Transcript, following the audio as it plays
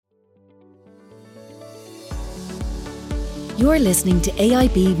You're listening to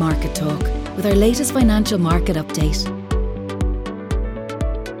AIB Market Talk with our latest financial market update.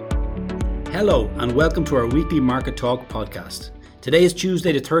 Hello and welcome to our weekly Market Talk podcast. Today is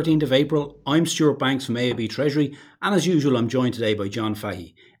Tuesday the 13th of April. I'm Stuart Banks from AIB Treasury, and as usual I'm joined today by John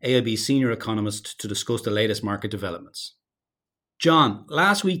Fahey, AIB's senior economist, to discuss the latest market developments. John,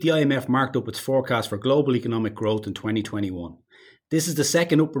 last week the IMF marked up its forecast for global economic growth in 2021. This is the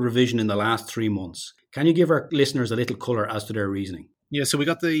second upward revision in the last 3 months. Can you give our listeners a little colour as to their reasoning? Yeah, so we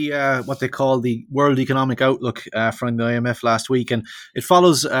got the what they call the World Economic Outlook from the IMF last week, and it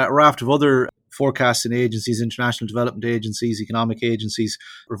follows a raft of other forecasting agencies, international development agencies, economic agencies,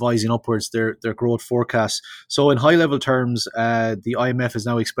 revising upwards their growth forecasts. So in high-level terms, the IMF is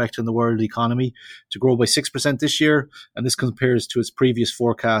now expecting the world economy to grow by 6% this year, and this compares to its previous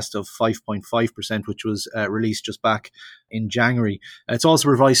forecast of 5.5%, which was released just back in January. It's also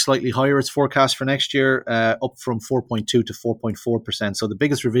revised slightly higher its forecast for next year, up from 4.2 to 4.4%. So the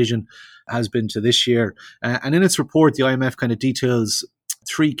biggest revision has been to this year. And in its report, the IMF kind of details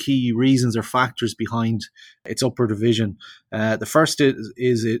 3 key reasons or factors behind its upward revision. The first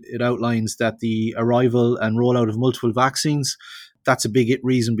is it outlines that the arrival and rollout of multiple vaccines, that's a big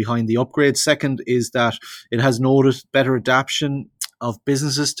reason behind the upgrade. Second is that it has noted better adaptation of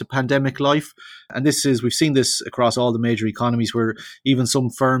businesses to pandemic life. And we've seen this across all the major economies, where even some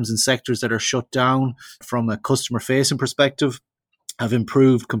firms and sectors that are shut down from a customer facing perspective have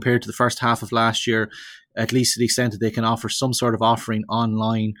improved compared to the first half of last year, at least to the extent that they can offer some sort of offering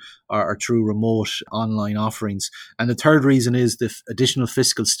online or through remote online offerings. And the third reason is the additional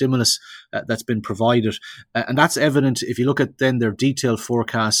fiscal stimulus that's been provided. And that's evident if you look at then their detailed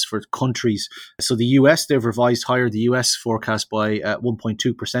forecasts for countries. So the US, they've revised higher the US forecast by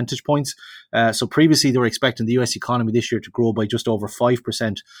 1.2 percentage points. So previously they were expecting the US economy this year to grow by just over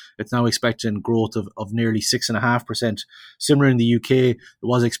 5%. It's now expecting growth of nearly 6.5%. Similar in the UK, it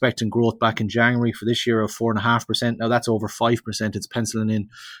was expecting growth back in January for this year of 4.5%. Now that's over 5%. It's penciling in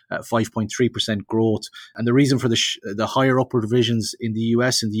 5.3% growth. And the reason for the higher upward revisions in the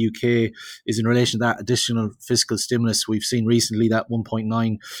US and the UK is in relation to that additional fiscal stimulus. We've seen recently that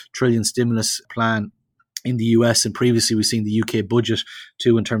 1.9 trillion stimulus plan in the US, and previously we've seen the UK budget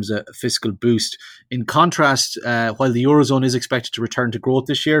too in terms of fiscal boost. In contrast, while the Eurozone is expected to return to growth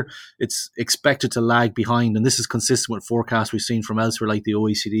this year, it's expected to lag behind, and this is consistent with forecasts we've seen from elsewhere like the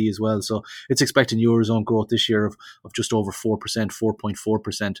OECD as well. So it's expecting Eurozone growth this year of just over 4%,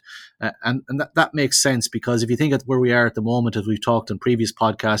 4.4%. And that makes sense, because if you think of where we are at the moment, as we've talked in previous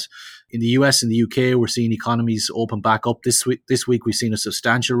podcasts, in the US and the UK, we're seeing economies open back up. This week we've seen a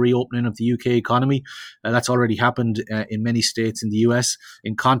substantial reopening of the UK economy. That's already happened in many states in the US.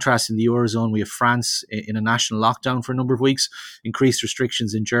 In contrast, in the Eurozone, we have France in a national lockdown for a number of weeks, increased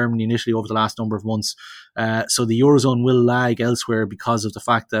restrictions in Germany and Italy over the last number of months. So the Eurozone will lag elsewhere because of the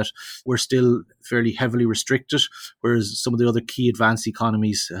fact that we're still fairly heavily restricted, whereas some of the other key advanced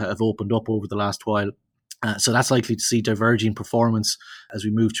economies have opened up over the last while. So that's likely to see diverging performance as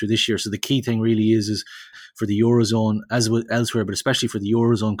we move through this year. So the key thing really is for the Eurozone, as with elsewhere, but especially for the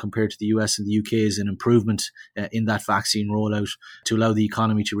Eurozone compared to the US and the UK, is an improvement in that vaccine rollout to allow the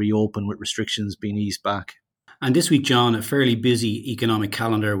economy to reopen with restrictions being eased back. And this week, John, a fairly busy economic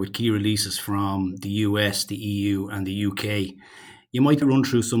calendar with key releases from the US, the EU and the UK. You might run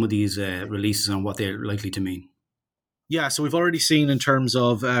through some of these releases and what they're likely to mean. Yeah, so we've already seen in terms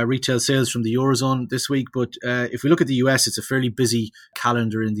of retail sales from the Eurozone this week, but if we look at the US, it's a fairly busy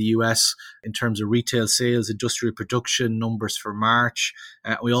calendar in the US in terms of retail sales, industrial production numbers for March.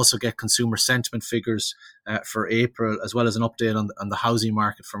 We also get consumer sentiment figures for April, as well as an update on the housing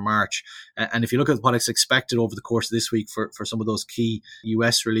market for March. And if you look at what is expected over the course of this week for some of those key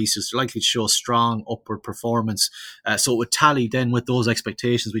US releases, they're likely to show strong upward performance. So it would tally then with those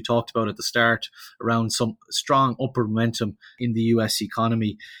expectations we talked about at the start around some strong upward momentum in the US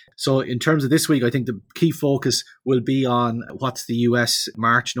economy. So in terms of this week, I think the key focus will be on what's the US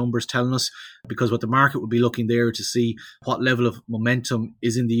March numbers telling us, because what the market will be looking there to see what level of momentum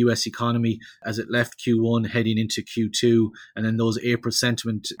is in the US economy as it left Q1 heading into Q2, and then those April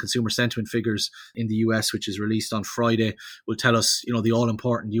consumer sentiment figures in the US, which is released on Friday, will tell us, the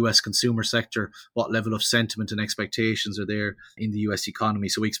all-important US consumer sector, what level of sentiment and expectations are there in the US economy.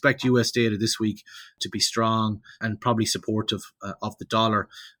 So we expect US data this week to be strong and probably supportive of the dollar.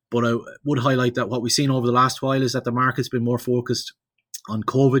 But I would highlight that what we've seen over the last while is that the market's been more focused on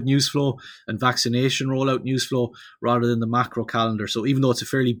COVID news flow and vaccination rollout news flow rather than the macro calendar. So even though it's a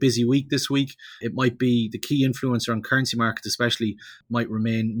fairly busy week this week, it might be the key influencer on currency markets especially might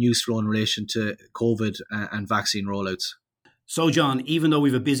remain news flow in relation to COVID and vaccine rollouts. So, John, even though we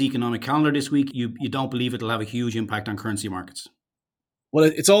have a busy economic calendar this week, you don't believe it'll have a huge impact on currency markets? Well,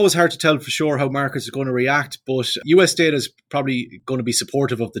 it's always hard to tell for sure how markets are going to react, but US data is probably going to be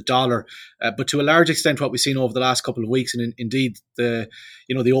supportive of the dollar. But to a large extent, what we've seen over the last couple of weeks, and indeed the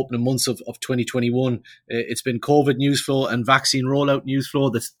opening months of 2021, it's been COVID news flow and vaccine rollout news flow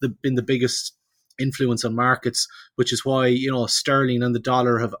that's been the biggest influence on markets, which is why sterling and the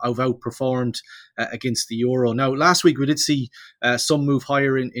dollar have outperformed against the euro. Now, last week we did see some move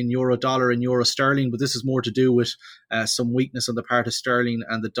higher in euro dollar and euro sterling, but this is more to do with some weakness on the part of sterling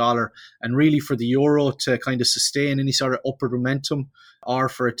and the dollar. And really, for the euro to kind of sustain any sort of upward momentum, or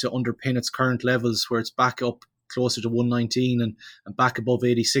for it to underpin its current levels where it's back up closer to 119 and back above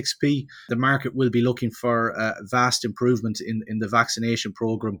 86p, the market will be looking for vast improvement in the vaccination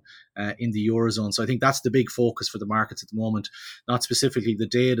program in the Eurozone. So I think that's the big focus for the markets at the moment, not specifically the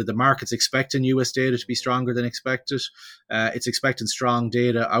data. The market's expecting US data to be stronger than expected. It's expecting strong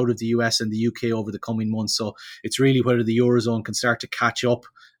data out of the US and the UK over the coming months. So it's really whether the Eurozone can start to catch up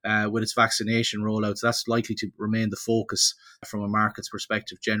with its vaccination rollout. So that's likely to remain the focus from a market's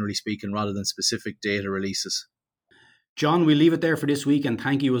perspective, generally speaking, rather than specific data releases. John, we'll leave it there for this week, and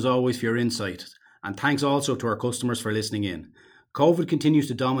thank you as always for your insight. And thanks also to our customers for listening in. COVID continues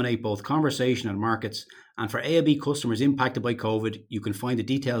to dominate both conversation and markets, and for AIB customers impacted by COVID, you can find the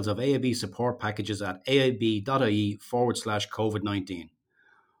details of AIB support packages at aib.ie/COVID-19.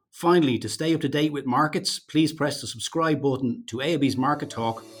 Finally, to stay up to date with markets, please press the subscribe button to AIB's Market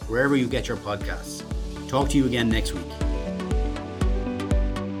Talk wherever you get your podcasts. Talk to you again next week.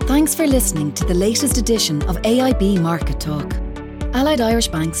 Thanks for listening to the latest edition of AIB Market Talk. Allied Irish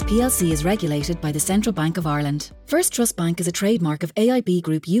Banks plc is regulated by the Central Bank of Ireland. First Trust Bank is a trademark of AIB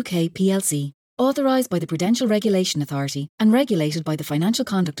Group UK plc, authorised by the Prudential Regulation Authority and regulated by the Financial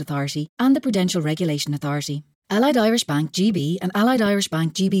Conduct Authority and the Prudential Regulation Authority. Allied Irish Bank GB and Allied Irish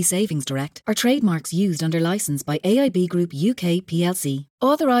Bank GB Savings Direct are trademarks used under licence by AIB Group UK plc,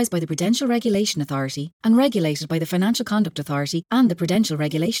 authorised by the Prudential Regulation Authority and regulated by the Financial Conduct Authority and the Prudential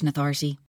Regulation Authority.